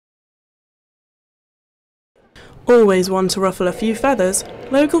Always one to ruffle a few feathers,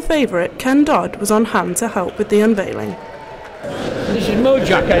 local favourite Ken Dodd was on hand to help with the unveiling. This is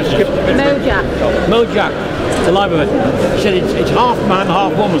Mojack. I skipped a bit. Mojack. Mojack, the life of it. He said it's half man,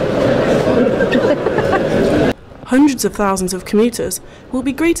 half woman. Hundreds of thousands of commuters will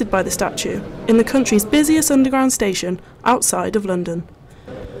be greeted by the statue in the country's busiest underground station outside of London.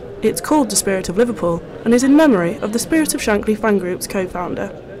 It's called the Spirit of Liverpool and is in memory of the Spirit of Shankly fan group's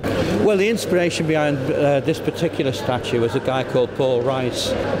co-founder. Well, the inspiration behind this particular statue was a guy called Paul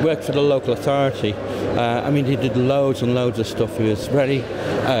Rice, worked for the local authority. He did loads and loads of stuff. He was very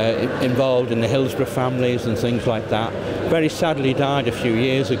involved in the Hillsborough families and things like that. Very sadly died a few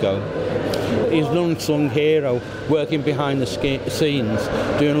years ago. He's an unsung hero, working behind the scenes,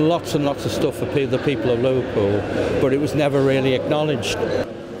 doing lots and lots of stuff for the people of Liverpool, but it was never really acknowledged.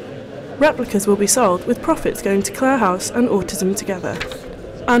 Replicas will be sold, with profits going to Clare House and Autism Together.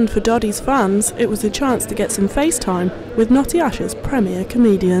 And for Doddy's fans, it was a chance to get some FaceTime with Notty Ash's premier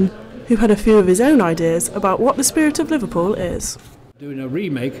comedian, who had a few of his own ideas about what the Spirit of Liverpool is. Doing a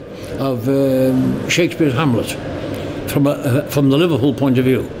remake of Shakespeare's Hamlet from the Liverpool point of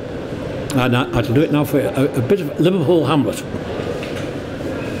view. And I'll do it now for a bit of Liverpool Hamlet.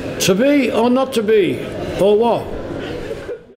 To be or not to be, or what?